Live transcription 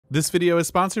This video is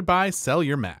sponsored by Sell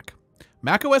Your Mac.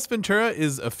 macOS Ventura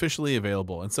is officially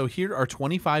available, and so here are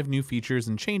 25 new features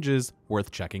and changes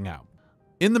worth checking out.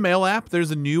 In the Mail app,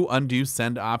 there's a new undo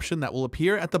send option that will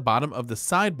appear at the bottom of the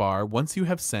sidebar once you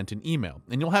have sent an email,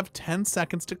 and you'll have 10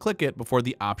 seconds to click it before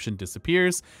the option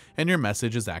disappears and your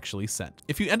message is actually sent.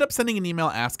 If you end up sending an email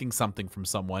asking something from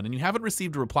someone and you haven't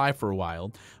received a reply for a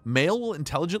while, Mail will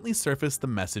intelligently surface the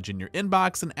message in your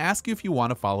inbox and ask you if you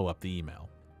want to follow up the email.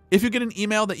 If you get an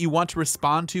email that you want to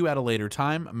respond to at a later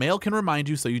time, Mail can remind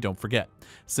you so you don't forget.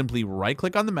 Simply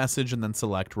right-click on the message and then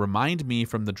select Remind Me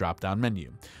from the drop-down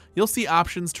menu. You'll see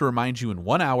options to remind you in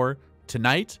 1 hour,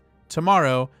 tonight,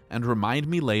 tomorrow, and remind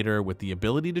me later with the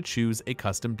ability to choose a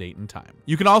custom date and time.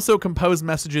 You can also compose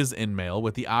messages in Mail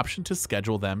with the option to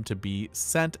schedule them to be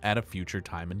sent at a future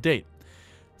time and date.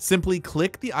 Simply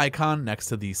click the icon next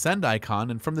to the send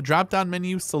icon and from the drop-down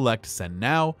menu select Send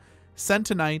Now, Send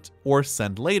Tonight, or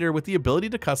Send Later with the ability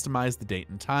to customize the date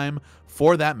and time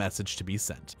for that message to be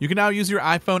sent. You can now use your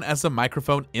iPhone as a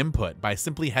microphone input by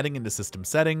simply heading into System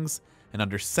Settings and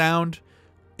under Sound.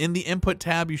 In the Input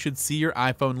tab, you should see your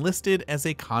iPhone listed as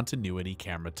a continuity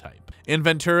camera type. In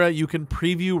Ventura, you can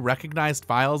preview recognized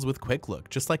files with Quick Look,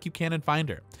 just like you can in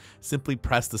Finder. Simply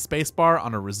press the spacebar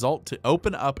on a result to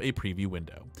open up a preview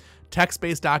window.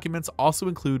 Text-based documents also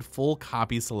include full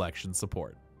copy selection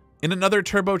support. In another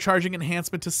turbocharging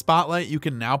enhancement to Spotlight, you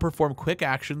can now perform quick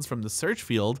actions from the search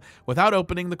field without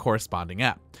opening the corresponding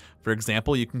app. For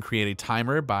example, you can create a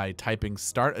timer by typing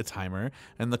Start a Timer,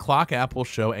 and the Clock app will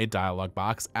show a dialog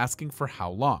box asking for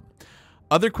how long.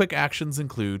 Other quick actions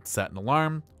include set an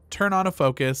alarm, turn on a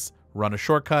focus, run a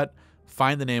shortcut,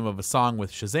 find the name of a song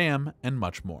with Shazam, and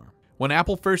much more. When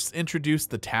Apple first introduced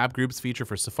the tab groups feature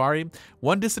for Safari,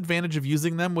 one disadvantage of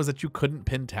using them was that you couldn't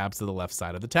pin tabs to the left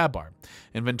side of the tab bar.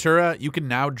 In Ventura, you can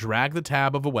now drag the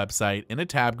tab of a website in a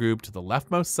tab group to the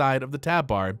leftmost side of the tab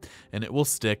bar, and it will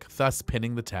stick, thus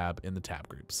pinning the tab in the tab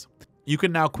groups. You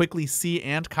can now quickly see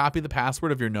and copy the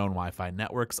password of your known Wi-Fi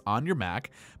networks on your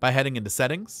Mac by heading into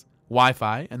Settings,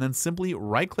 Wi-Fi, and then simply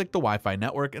right-click the Wi-Fi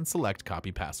network and select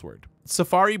Copy Password.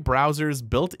 Safari browser's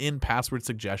built-in password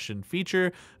suggestion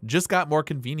feature just got more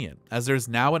convenient, as there's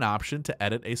now an option to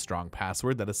edit a strong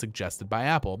password that is suggested by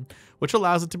Apple, which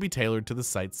allows it to be tailored to the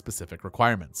site's specific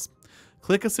requirements.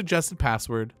 Click a suggested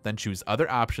password, then choose other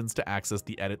options to access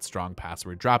the Edit Strong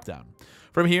Password dropdown.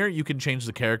 From here, you can change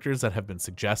the characters that have been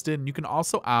suggested, and you can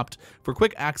also opt for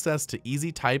quick access to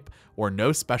easy type or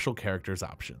no special characters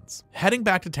options. Heading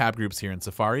back to tab groups here in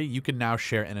Safari, you can now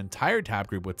share an entire tab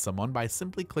group with someone by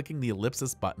simply clicking the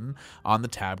ellipsis button on the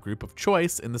tab group of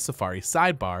choice in the Safari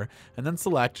sidebar, and then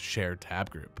select Share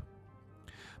Tab Group.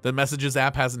 The Messages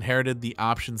app has inherited the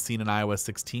option seen in iOS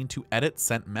 16 to edit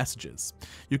sent messages.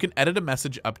 You can edit a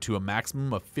message up to a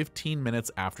maximum of 15 minutes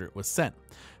after it was sent.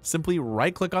 Simply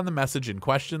right-click on the message in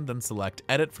question, then select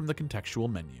Edit from the contextual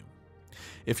menu.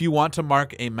 If you want to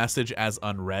mark a message as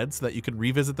unread so that you can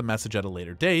revisit the message at a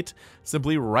later date,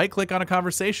 simply right-click on a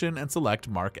conversation and select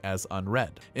Mark as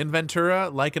Unread. In Ventura,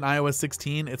 like in iOS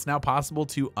 16, it's now possible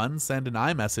to unsend an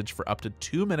iMessage for up to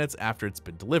 2 minutes after it's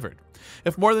been delivered.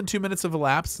 If more than 2 minutes have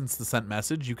elapsed since the sent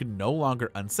message, you can no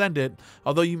longer unsend it,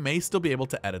 although you may still be able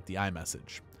to edit the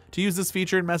iMessage. To use this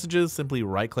feature in Messages, simply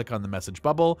right-click on the message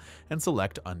bubble and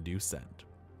select Undo Send.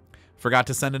 Forgot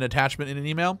to send an attachment in an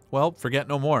email? Well, forget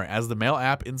no more, as the Mail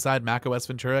app inside macOS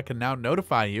Ventura can now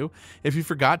notify you if you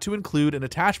forgot to include an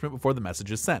attachment before the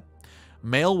message is sent.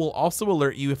 Mail will also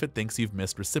alert you if it thinks you've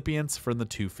missed recipients from the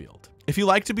To field. If you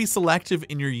like to be selective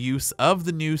in your use of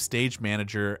the new Stage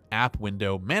Manager app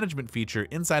window management feature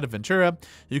inside of Ventura,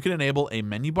 you can enable a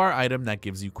menu bar item that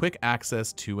gives you quick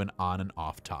access to an on and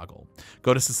off toggle.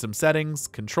 Go to System Settings,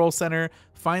 Control Center,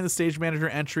 find the Stage Manager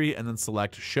entry, and then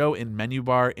select Show in Menu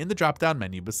Bar in the drop-down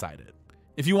menu beside it.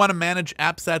 If you want to manage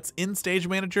app sets in Stage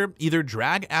Manager, either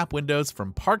drag app windows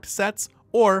from parked sets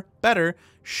or, better,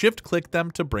 shift-click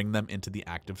them to bring them into the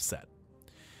active set.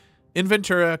 In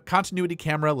Ventura, Continuity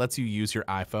Camera lets you use your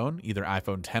iPhone, either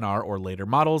iPhone XR or later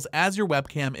models, as your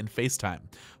webcam in FaceTime,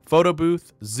 Photo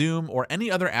Booth, Zoom, or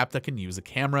any other app that can use a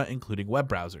camera, including web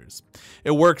browsers.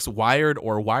 It works wired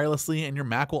or wirelessly, and your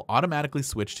Mac will automatically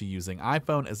switch to using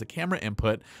iPhone as a camera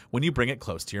input when you bring it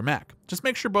close to your Mac. Just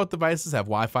make sure both devices have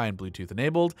Wi-Fi and Bluetooth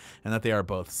enabled, and that they are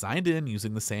both signed in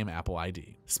using the same Apple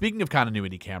ID. Speaking of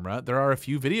Continuity Camera, there are a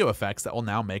few video effects that will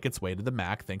now make its way to the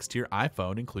Mac thanks to your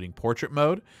iPhone, including Portrait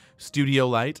Mode, Studio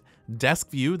Light, Desk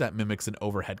View that mimics an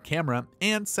overhead camera,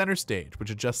 and Center Stage, which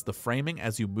adjusts the framing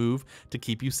as you move to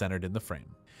keep you centered in the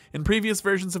frame. In previous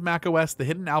versions of macOS, the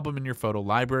hidden album in your photo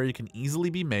library can easily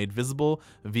be made visible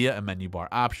via a menu bar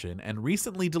option, and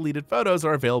recently deleted photos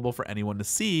are available for anyone to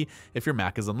see if your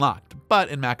Mac is unlocked. But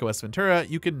in macOS Ventura,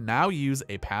 you can now use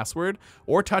a password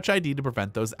or Touch ID to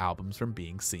prevent those albums from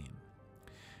being seen.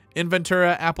 In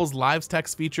Ventura, Apple's Live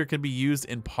Text feature can be used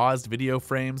in paused video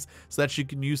frames so that you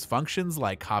can use functions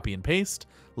like copy and paste,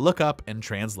 look up, and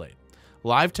translate.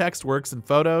 Live text works in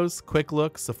Photos, Quick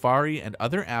Look, Safari, and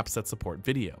other apps that support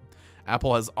video.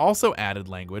 Apple has also added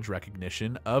language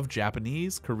recognition of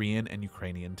Japanese, Korean, and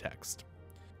Ukrainian text.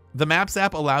 The Maps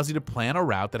app allows you to plan a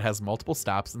route that has multiple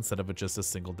stops instead of just a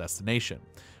single destination.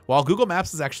 While Google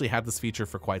Maps has actually had this feature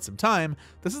for quite some time,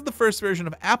 this is the first version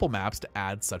of Apple Maps to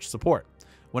add such support.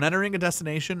 When entering a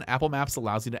destination, Apple Maps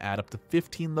allows you to add up to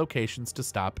 15 locations to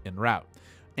stop en route,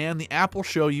 and the app will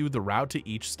show you the route to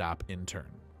each stop in turn.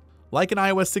 Like in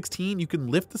iOS 16, you can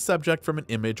lift the subject from an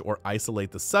image or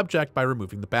isolate the subject by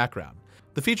removing the background.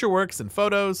 The feature works in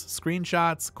Photos,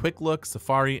 Screenshots, Quick Look,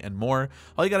 Safari, and more.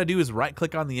 All you gotta do is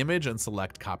right-click on the image and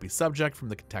select Copy Subject from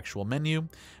the contextual menu, and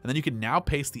then you can now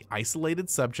paste the isolated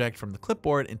subject from the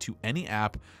clipboard into any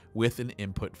app with an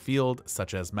input field,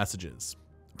 such as Messages.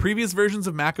 Previous versions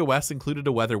of macOS included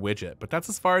a weather widget, but that's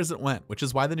as far as it went, which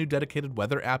is why the new dedicated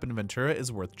weather app in Ventura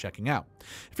is worth checking out.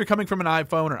 If you're coming from an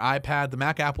iPhone or iPad, the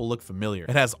Mac app will look familiar.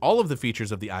 It has all of the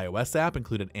features of the iOS app,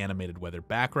 including animated weather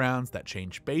backgrounds that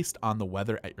change based on the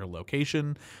weather at your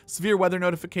location, severe weather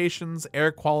notifications,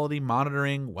 air quality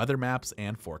monitoring, weather maps,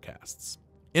 and forecasts.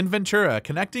 In Ventura,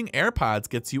 connecting AirPods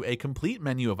gets you a complete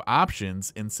menu of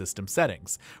options in System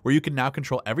Settings, where you can now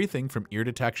control everything from ear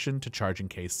detection to charging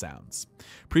case sounds.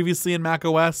 Previously in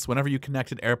macOS, whenever you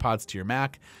connected AirPods to your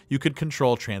Mac, you could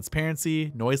control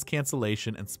transparency, noise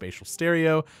cancellation, and spatial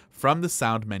stereo from the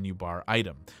sound menu bar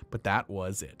item, but that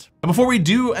was it. And before we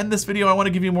do end this video, I want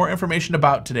to give you more information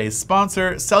about today's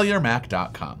sponsor,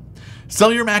 SellYourMac.com.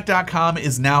 SellYourMac.com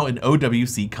is now an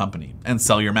OWC company, and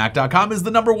SellYourMac.com is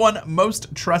the #1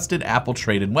 most trusted Apple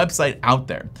trade-in website out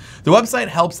there. The website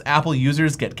helps Apple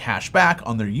users get cash back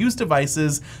on their used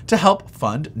devices to help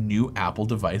fund new Apple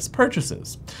device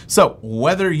purchases. So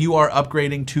whether you are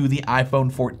upgrading to the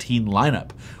iPhone 14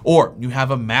 lineup, or you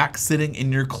have a Mac sitting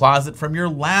in your closet from your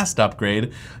last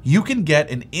upgrade, you can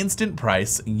get an instant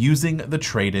price using the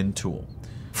trade-in tool.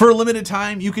 For a limited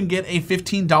time, you can get a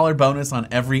 $15 bonus on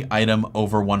every item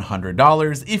over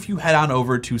 $100 if you head on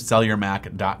over to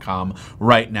SellYourMac.com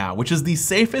right now, which is the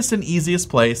safest and easiest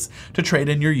place to trade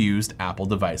in your used Apple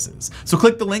devices. So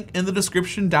click the link in the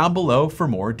description down below for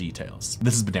more details.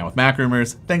 This has been Dan with Mac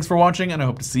Rumors. Thanks for watching, and I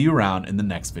hope to see you around in the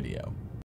next video.